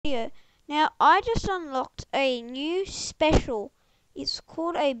video. Now, I just unlocked a new special. It's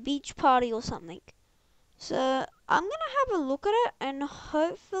called a beach party or something. So, I'm gonna have a look at it and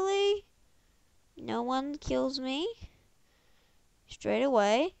hopefully no one kills me straight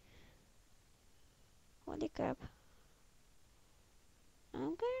away. Holy crap.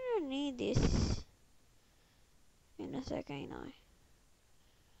 I'm gonna need this in a second,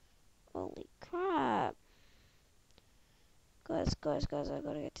 Holy crap. Guys, I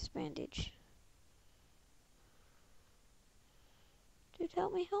gotta get this bandage. Dude,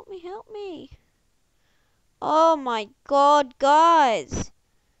 help me. Oh my god, guys.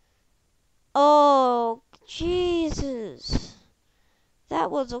 Oh, Jesus.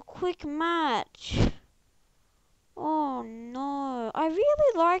 That was a quick match. Oh no. I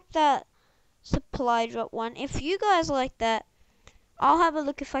really like that supply drop one. If you guys like that, I'll have a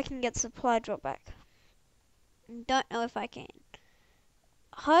look if I can get supply drop back. Don't know if I can.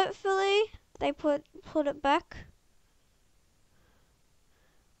 Hopefully they put it back.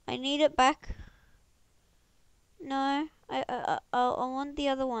 I need it back. No, I want the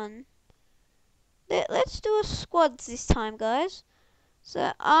other one. Let's do a squads this time, guys.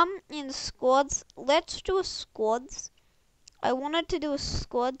 So in squads. Let's do a squads. I wanted to do a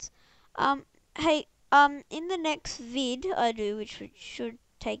squads. Hey, in the next vid I do, which should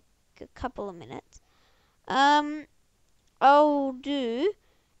take a couple of minutes. I'll do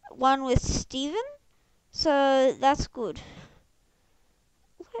one with Steven. So that's good.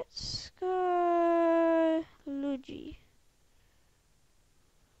 Let's go Luigi.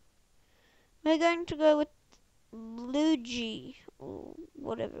 We're going to go with Luigi or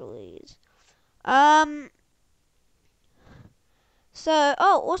whatever it is. So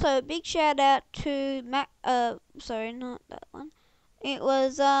also big shout out to Mac. Sorry, not that one. It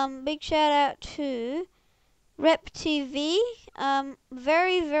was big shout out to Rep TV.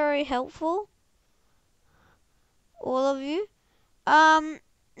 Very very helpful. All of you.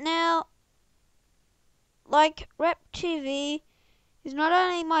 Now, like Rep TV is not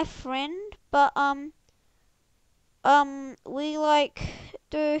only my friend, but we like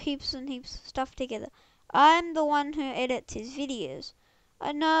do heaps and heaps of stuff together. I'm the one who edits his videos.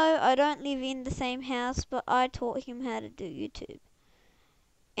 I know I don't live in the same house, but I taught him how to do YouTube.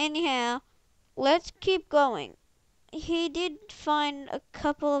 Anyhow, let's keep going. He did find a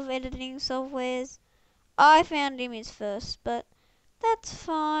couple of editing softwares. I found him his first, but that's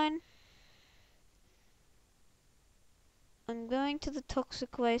fine. I'm going to the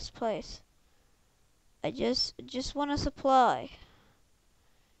toxic waste place. I just want a supply.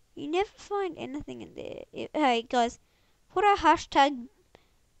 You never find anything in there. Hey guys, put a hashtag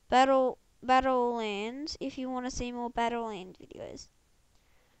Battlelands if you want to see more Battleland videos.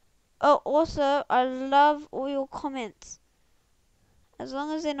 Oh, also I love all your comments, as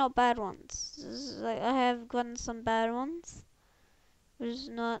long as they're not bad ones. Like, I have gotten some bad ones, which is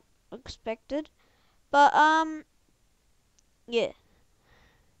not expected. But yeah.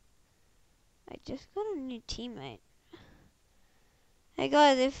 I just got a new teammate. Hey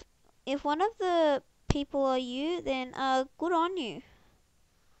guys, if one of the people are you, then good on you.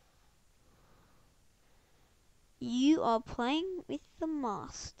 You are playing with the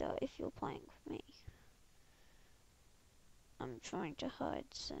master if you're playing with me. I'm trying to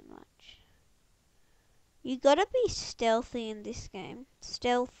hide so much. You gotta be stealthy in this game.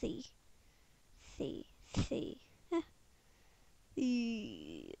 Stealthy.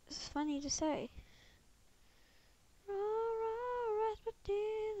 It's funny to say.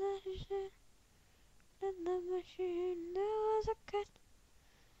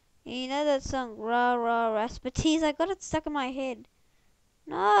 You know that song, Rah Rah Rasputies? I got it stuck in my head.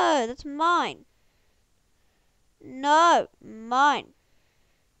 No, that's mine. No, mine.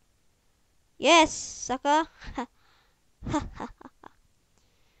 Yes, sucker.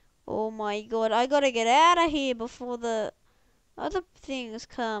 Oh my god, I gotta get out of here before the other things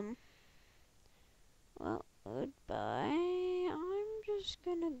come. Well, goodbye. I'm just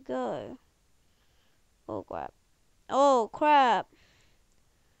gonna go. Oh crap. Oh crap.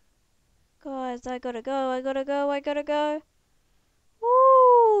 Guys, I gotta go.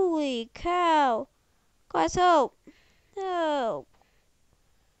 Holy cow. Guys, help. Help.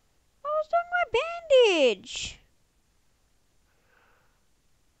 I was doing my bandage.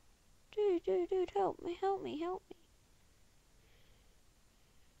 Dude, help me.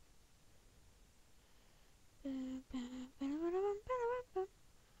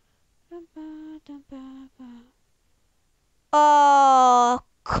 Oh,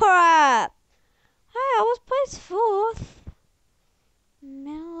 crap. Hey, I was placed 4th.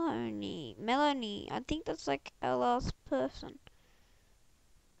 Melanie. I think that's like our last person.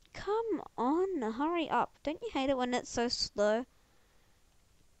 Come on, hurry up. Don't you hate it when it's so slow?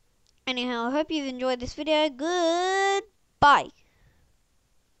 Anyhow, I hope you've enjoyed this video. Goodbye.